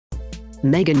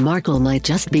Meghan Markle might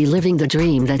just be living the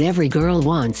dream that every girl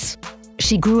wants.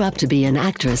 She grew up to be an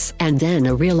actress and then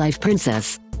a real-life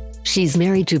princess. She's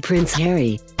married to Prince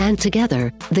Harry, and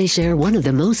together, they share one of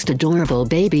the most adorable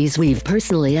babies we've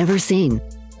personally ever seen.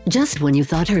 Just when you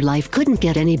thought her life couldn't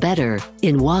get any better,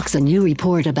 in walks a new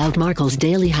report about Markle's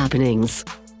daily happenings.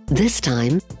 This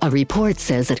time, a report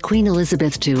says that Queen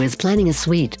Elizabeth II is planning a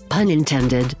sweet, pun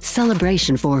intended,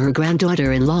 celebration for her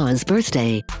granddaughter-in-law's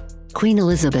birthday. Queen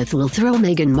Elizabeth will throw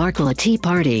Meghan Markle a tea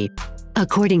party.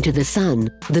 According to The Sun,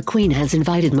 the Queen has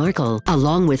invited Markle,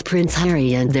 along with Prince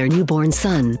Harry and their newborn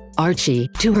son, Archie,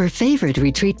 to her favorite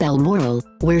retreat Balmoral,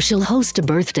 where she'll host a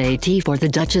birthday tea for the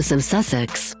Duchess of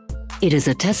Sussex. It is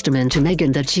a testament to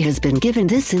Meghan that she has been given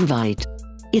this invite.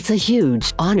 It's a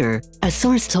huge honor, a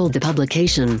source told the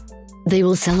publication. They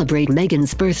will celebrate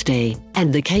Meghan's birthday,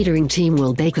 and the catering team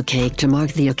will bake a cake to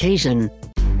mark the occasion.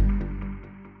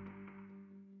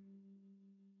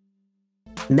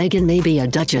 Meghan may be a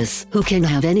duchess who can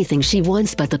have anything she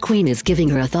wants, but the Queen is giving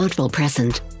her a thoughtful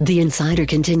present, the insider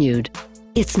continued.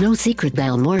 It's no secret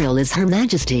Balmoral is Her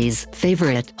Majesty's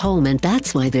favorite home, and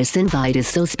that's why this invite is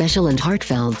so special and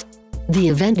heartfelt. The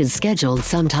event is scheduled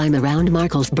sometime around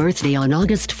Markle's birthday on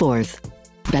August 4th.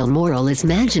 Balmoral is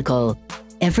magical.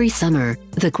 Every summer,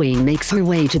 the Queen makes her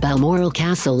way to Balmoral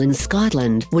Castle in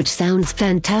Scotland, which sounds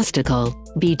fantastical,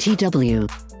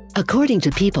 BTW. According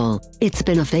to People, it's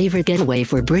been a favorite getaway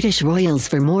for British royals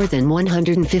for more than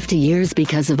 150 years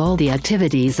because of all the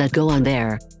activities that go on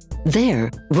there. There,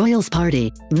 royals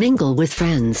party, mingle with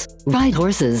friends, ride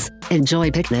horses,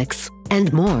 enjoy picnics,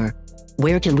 and more.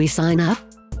 Where can we sign up?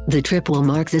 The trip will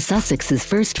mark the Sussex's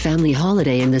first family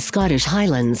holiday in the Scottish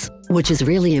Highlands, which is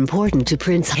really important to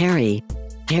Prince Harry.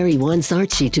 Harry wants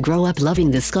Archie to grow up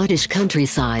loving the Scottish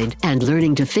countryside and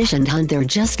learning to fish and hunt there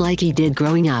just like he did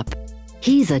growing up.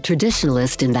 He's a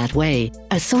traditionalist in that way,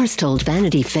 a source told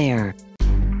Vanity Fair.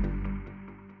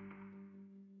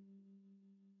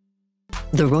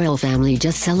 The royal family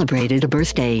just celebrated a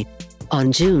birthday.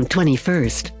 On June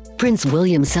 21st, Prince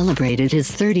William celebrated his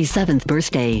 37th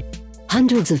birthday.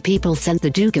 Hundreds of people sent the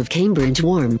Duke of Cambridge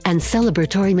warm and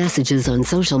celebratory messages on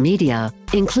social media,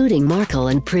 including Markle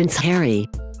and Prince Harry.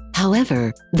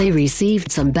 However, they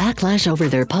received some backlash over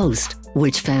their post,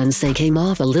 which fans say came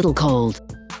off a little cold.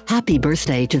 "Happy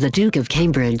birthday to the Duke of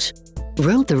Cambridge,"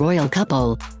 wrote the royal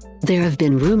couple. There have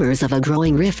been rumors of a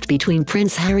growing rift between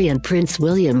Prince Harry and Prince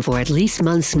William for at least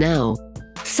months now.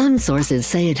 Some sources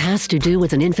say it has to do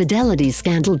with an infidelity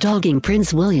scandal dogging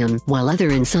Prince William, while other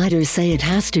insiders say it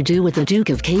has to do with the Duke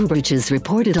of Cambridge's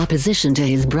reported opposition to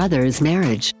his brother's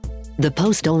marriage. The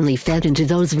post only fed into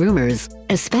those rumors,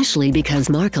 especially because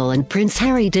Markle and Prince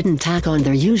Harry didn't tack on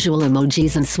their usual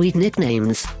emojis and sweet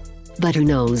nicknames. But who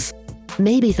knows?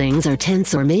 Maybe things are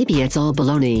tense, or maybe it's all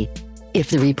baloney. If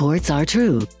the reports are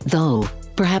true, though,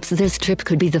 perhaps this trip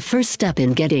could be the first step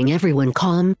in getting everyone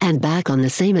calm and back on the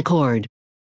same accord.